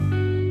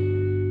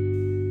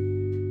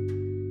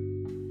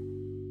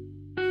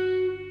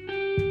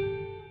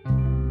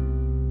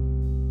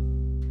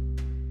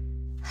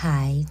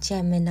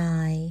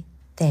Gemini,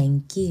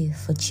 thank you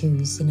for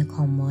choosing a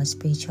Common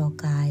Spiritual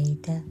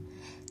Guide.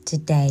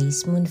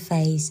 Today's moon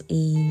phase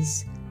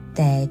is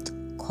third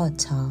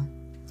quarter.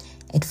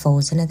 It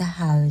falls under the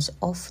house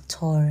of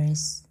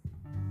Taurus.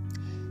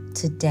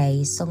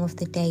 Today's song of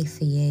the day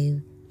for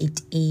you,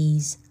 it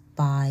is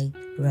by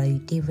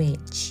Roddy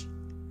Ricch.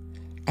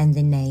 And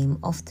the name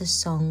of the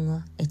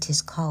song, it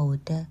is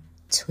called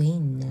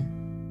Twin.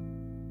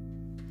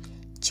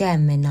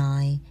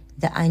 Gemini,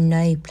 there are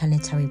no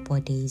planetary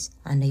bodies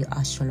under your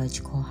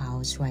astrological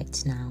house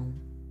right now.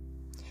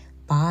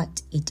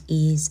 But it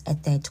is a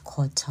third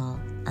quarter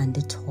under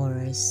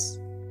Taurus.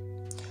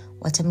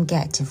 What I'm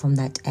getting from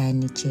that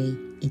energy,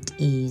 it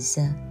is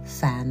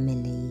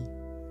family.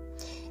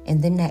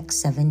 In the next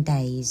 7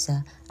 days,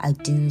 I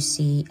do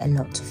see a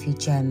lot of you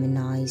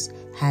Geminis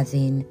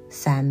having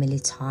family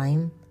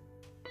time.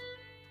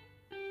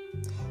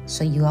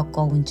 So you are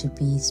going to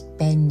be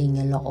spending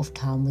a lot of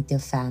time with your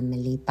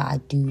family, but I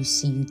do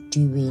see you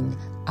doing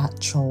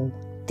actual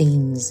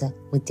things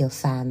with your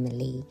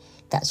family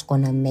that's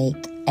going to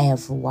make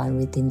everyone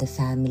within the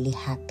family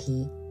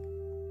happy.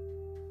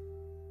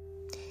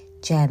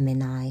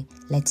 Gemini,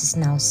 let us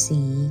now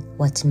see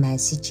what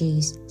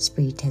messages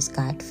Spirit has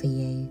got for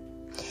you.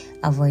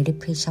 I've already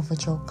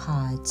pre-shuffled your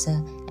cards,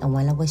 and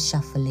while I was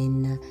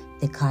shuffling,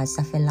 the cards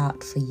I fell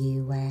out for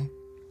you were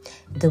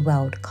the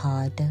World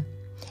card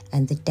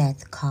and the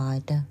Death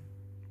card.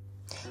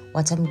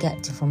 What I'm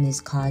getting from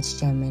these cards,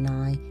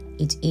 Gemini,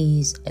 it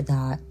is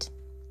that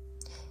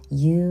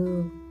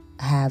you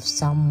have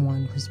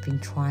someone who's been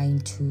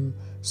trying to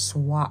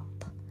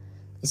swap.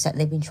 It's like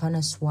they've been trying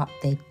to swap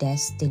their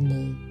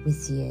destiny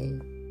with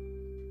you.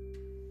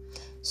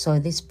 So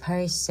this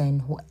person,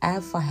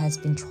 whoever has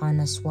been trying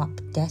to swap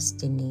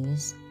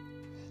destinies,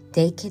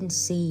 they can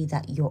see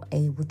that you're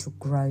able to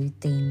grow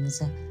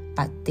things,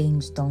 but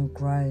things don't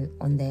grow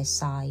on their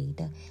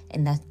side,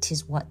 and that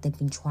is what they've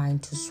been trying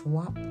to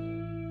swap.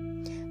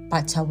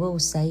 But I will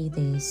say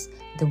this,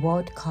 the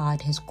World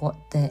card has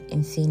got the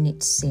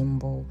infinite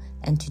symbol,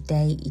 and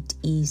today it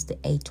is the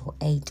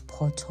 808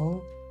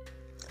 portal.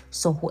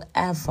 So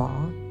whoever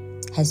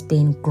has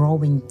been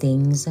growing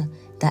things,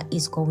 that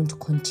is going to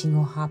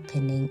continue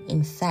happening.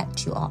 In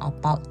fact, you are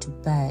about to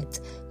birth,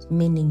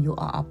 meaning you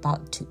are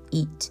about to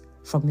eat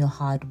from your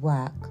hard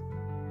work.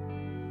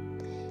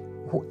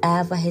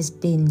 Whoever has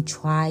been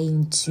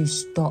trying to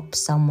stop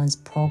someone's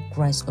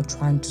progress or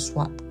trying to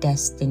swap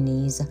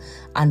destinies,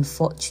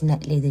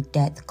 unfortunately the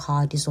Death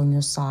card is on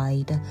your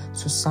side,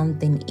 so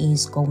something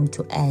is going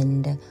to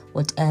end.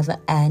 Whatever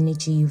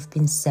energy you've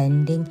been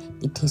sending,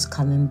 it is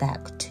coming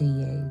back to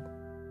you.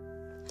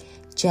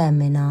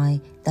 Gemini,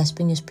 that's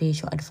been your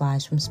spiritual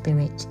advice from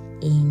Spirit.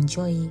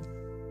 Enjoy.